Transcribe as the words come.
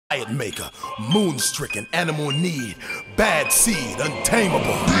Diet maker, moon-stricken, animal in need, bad seed,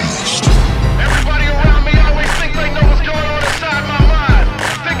 untamable. Everybody around me always think they know what's going on inside my mind.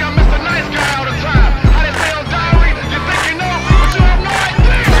 Think I'm Mr. Nice Guy all the time. How they say on Diary, you think you know, but you have no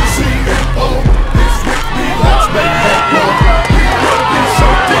idea. CMO is with me, let's make that work. We will be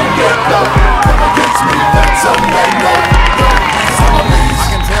shaking your love. Come against me, that's a no-no.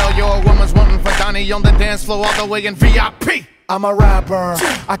 I can tell you're a woman's wanting for Donnie on the dance floor all the way in VIP. I'm a rapper,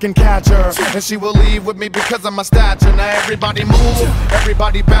 I can catch her, And she will leave with me because of my stature. Now everybody move,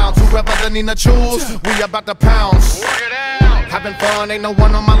 everybody bounce. Whoever the Nina choose, we about to pounce. Work it out. Having fun, ain't no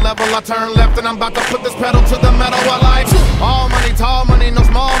one on my level. I turn left and I'm about to put this pedal to the metal. I like all money, tall money, no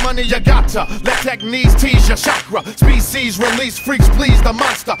small money. You gotcha. Let techniques tease your chakra. Species release, freaks please the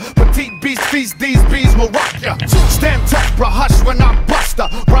monster. Petite beast feast, these bees will rock ya. Stand tough, bruh, hush when I bust her.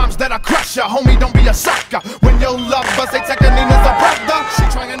 Rhymes that I crush ya, homie, don't be a sucker. When your love buzz, they take a Nina's a brother. She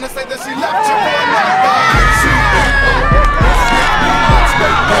trying to say that she left you for another. let's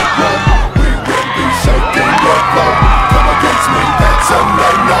make that work. We will be shaking your flow. Come against me, that's a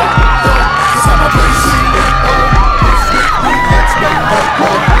no-no. Cause I'm a CMO, it's with me, let's make that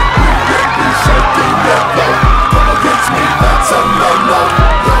work. We will be shaking your flow. Come against me, that's a no-no.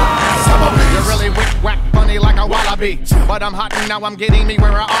 Cause I'm a You're really wick-wack funny like a wallaby. But I'm hot and now I'm getting me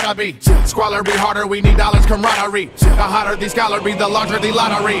where I oughta be. Squalor be harder, we need dollars camaraderie. The hotter the scholar be, the larger the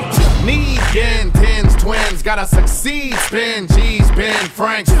lottery. Need yen, tens, twins, gotta succeed. Spin, cheese, Ben,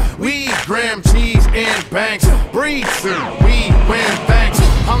 Franks. We grim cheese in banks. Breathe soon, we win thanks.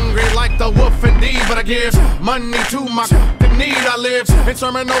 Hungry like the wolf indeed, but I give money to my need. I live in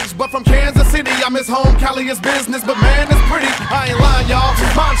Sherman Oaks, but from Kansas City. I miss home, Cali is business, but man, it's pretty. I ain't lying, y'all.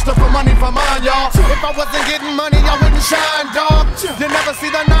 Monster for money for mine, y'all. If I wasn't getting money, I wouldn't shine, dog. You never see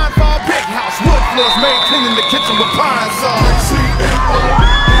the 9-fall big house. Wood floors made cleaning the kitchen with pine saw. CMO,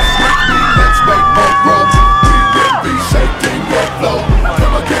 it's with me, let's make more growth. We will be shaking your flow.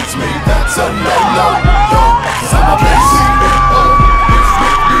 Come against me, that's a no-no. Cause I'm a CMO, it's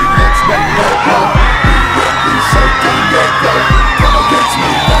with me, let's make more growth. We will be shaking your flow. Come against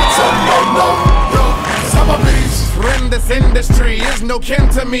me, that's a no-no. Cause I'm a beast. Friend, this industry is no kin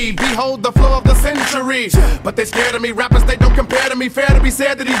to me. Behold the flow of the century. But they scared of me, rappers they don't compare to me. Fair to be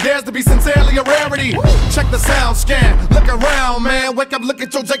said that he dares to be sincerely a rarity. Check the sound scan, look around, man. Wake up, look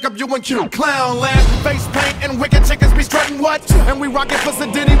at your Jacob, you and Q. Clown land, face paint and wicked chickens be strutting what? And we rockin'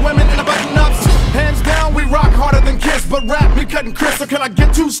 pussy ditty women in the button ups. Hands down, we rock harder than Kiss, but rap me cutting Chris. So can I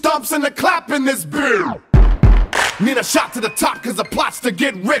get 2 stumps and a clap in this beer? Need a shot to the top cause the plot's to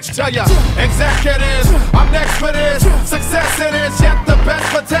get rich. Tell ya, executives, I'm next for this. Success it is, yet the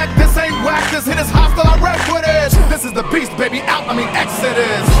best protect. This ain't whack, this hit is hostile, I wreck with it. This is the beast, baby, out, I mean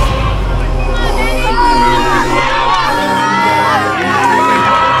Exodus.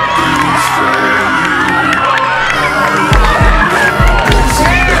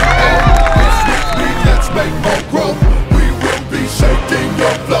 Let's make more growth. We will be shaking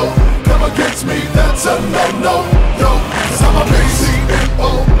your flow. Come against me, that's a no-no. Cause I'm a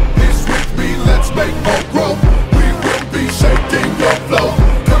CMO, it's with me, let's make more growth. We will be shaking your flow.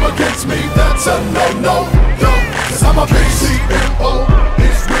 Come against me, that's a no-no. Cause I'm a CMO,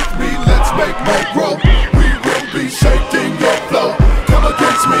 it's with me, let's make more growth.